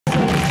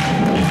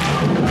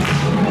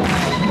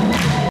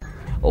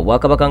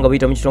Obwakabaka nga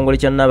buyita mu kitongole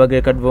kya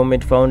Nnaabagereka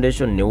Development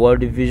Foundation ne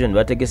World Vision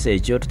bategese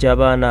ekyoto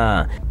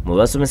ky'abaana mu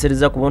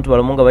basomesereza ku buntu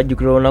balamu nga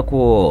bajjukira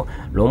olunaku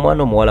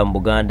lw'omwana omuwala mu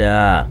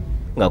Buganda.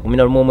 Nga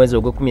 11 omwezi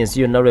ogw'ekumi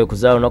ensi yonna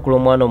lwekuza olunaku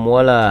lw'omwana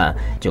omuwala,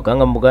 kyokka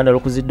nga mu Buganda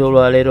lukuzidde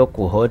olwaleero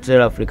ku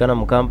Hotel Africana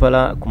mu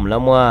Kampala ku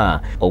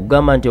mulamwa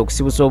okugamba nti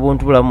okusibusa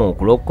obuntu bulamu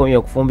ku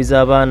lw'okukomya okufumbiza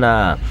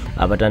abaana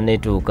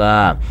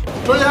abatanneetuuka.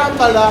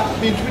 Toyambala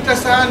bintu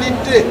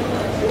bitasaanidde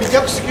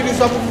bijja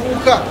kusikiriza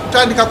muvubuka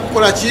kutandika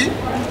kukola ki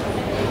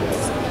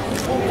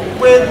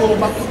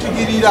kwegomba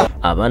kutigirira.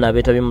 Abaana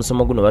abeetabye mu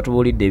musomo guno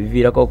batubuulidde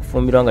ebiviirako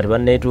okufumbirwa nga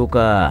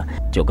tebanneetuuka,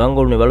 kyokka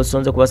ng'olwo ne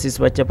balusonze ku basiisi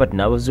ba capati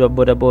n'abavuzi ba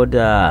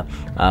bodaboda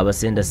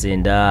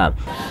abasendasenda.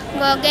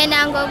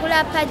 Ng'ogenda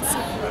ng'ogula padi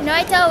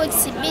n'oyitawo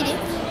wiikisi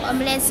 2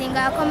 omulenzi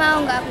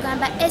ng'akomawo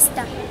ng'akugamba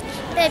Esther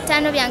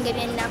ebitaano byange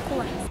bye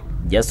nnakuwa.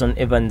 Jason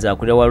Evans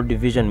akulira World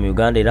Division mu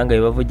Uganda era nga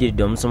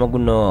yebavujjiridde omusomo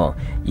guno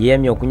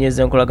yeeyamye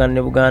okunyweza enkolagana ne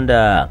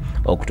Buganda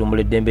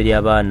okutumbula eddembe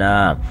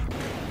ly'abaana.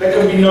 There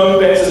can be no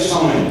better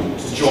time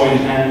to join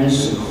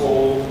hands and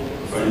call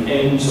for an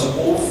end to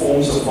all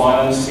forms of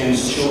violence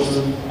against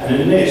children,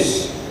 and in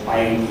this,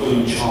 I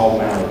include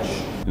child marriage.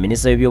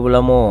 Minisita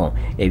w'ebyobulamu,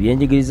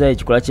 ebyenjigiriza,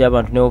 ekikola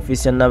ky'abantu ne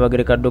ofiisi ya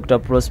Nnaabagereka Dr.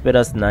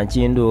 Prosperous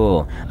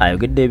Nankindu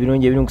ayogedde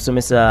ebirungi ebiri mu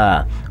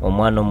kusomesa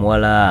omwana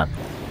omuwala.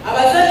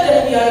 Abazadde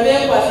mu byalo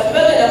beekwasa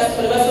tebagenda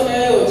kusoma ne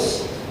basomayo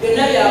ki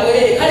byonna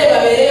byabwerere kale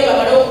babeereyo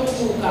bamale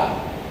okutuuka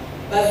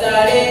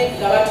bazaale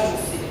nga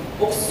batuuse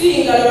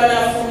okusinga lwe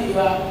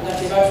banaafumbirwa nga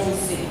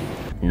tebatuuse.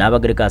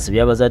 Nnaabagereka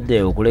asabye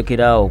abazadde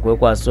okulekera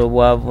okwekwasa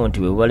obwavu nti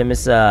bwe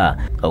bubalemesa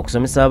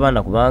okusomesa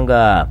abaana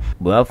kubanga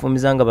bwe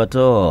bafumbiza nga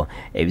bato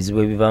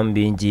ebizibu ebivaamu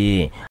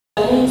bingi.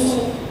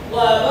 Omuntu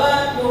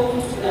bw'aba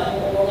n'okutuulamu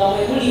nga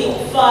mwe muli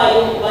okufaayo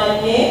ku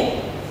banne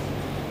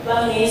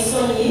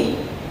bangeesonyi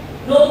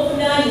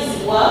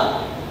n'obuvunaanyizibwa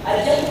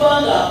ajja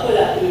kubanga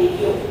akola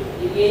ebyo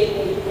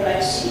ebikola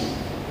ki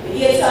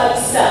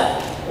ebyetaagisa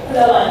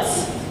okulaba nti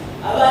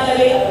abaana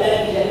be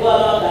abalabirira ne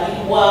bw'aba nga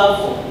ali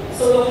bwavu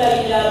osobola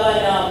okulabirira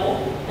abaana abo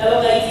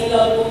n'abagayitinga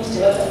bulungi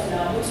tebatafuna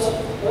muto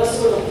ne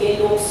basobola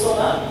okugenda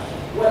okusoma.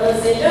 Wano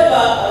nze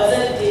ndaba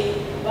abazadde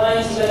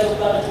bangi bali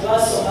okuba nga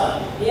tebasoma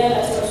naye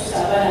nga tebatuta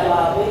abaana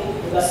baabwe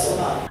ne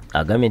basoma.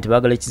 Agambye nti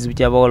baagala ekizibu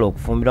ky'abawala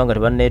okufumbirwa nga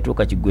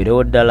tebanneetuuka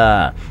kiggwerewo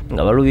ddala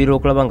nga balubirira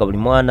okulaba nga buli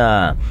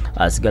mwana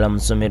asigala mu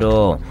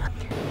ssomero.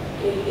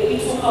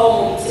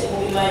 Ebituukawo mu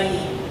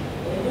bimanyi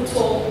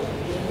embuto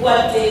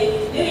endwadde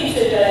n'ebintu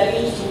ebirala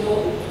bingi nnyo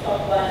okutuuka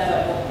ku baana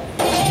bano.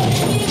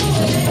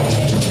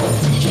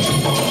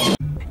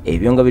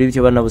 Ebyo nga biri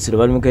bityo bannabusiro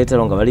bali mu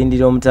keetalo nga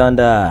balindira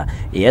omutanda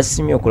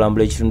eyasimye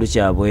okulambula ekitundu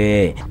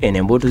kyabwe. Eno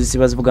embuutu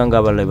zisiba zivuga nga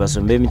abalala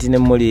basomba emiti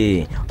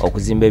n'emmuli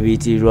okuzimba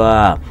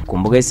ebiyitirirwa. Ku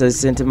mbuga y'essaza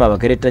Ssentema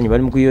abakerettanyi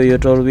bali mu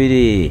kuyooyoota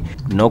olubiri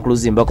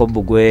n'okuluzimbako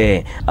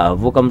bbugwe.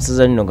 Abavubuka mu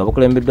ssaza lino nga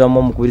bakulembeddwamu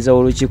omukubiriza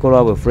w'olukiiko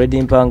lwabwe Fred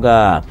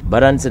Mpanga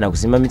batandise na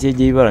kusimba emiti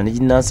egy'ebibala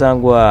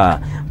n'eginnansangwa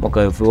mu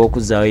kaweefube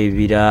w'okuzzaawo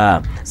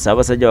ebibira.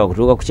 Ssaabasajja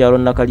wakutuuka ku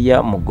kyalo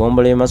Nakalya mu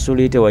ggombolola y'e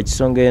Masuliite wa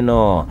Kisonga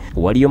eno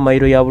waliyo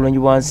mayiro ya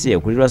bulungi bwansi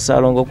ekulirwa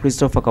Saalongo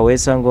Christopher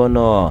Kaweesa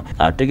ngono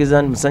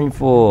ategeeza nti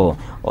musanyufu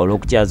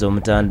olw'okukyaza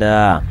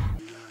omutanda.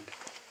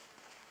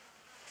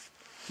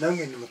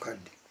 Nange ndi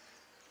mukadde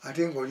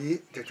ate ng'oli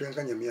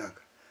tetwenkanya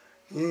myaka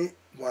naye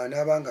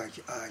bw'anaaba nga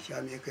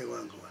akyamyeko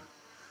ewange wano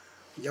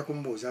nja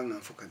kumubuuza nga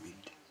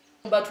nfukamidde.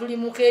 Tuli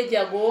mu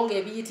keejago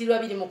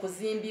ng'ebiyitirwa biri mu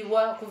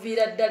kuzimbibwa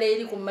kuviira ddala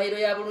eri ku mayiro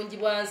ya bulungi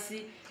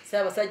bwansi.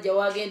 Ssaabasajja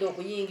wagenda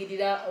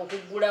okuyingirira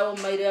okuggulawo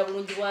mu mayiro ya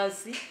bulungi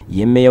bwansi.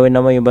 Ye mmeeya w'e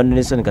Namayumba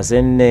Nelson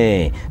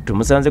Kasenne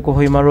tumusanze ku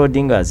Hoima Road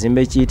ng'azimba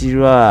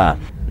ekiyitirirwa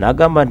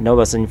n'agamba nti nabo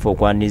basanyufu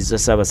okwaniriza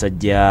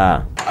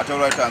Ssaabasajja. Ate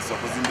olwaleetanisa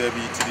okuzimba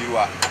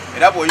ebiyitirirwa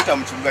era bw'oyita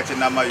mu kibuga ky'e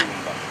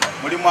Namayumba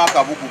mulimu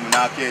akabugumu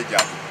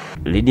n'akeejago.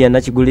 Lydia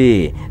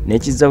Nakiguli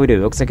n'ekizawiro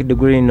byakusakidde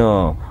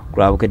gulino ku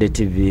Bukedde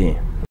TV.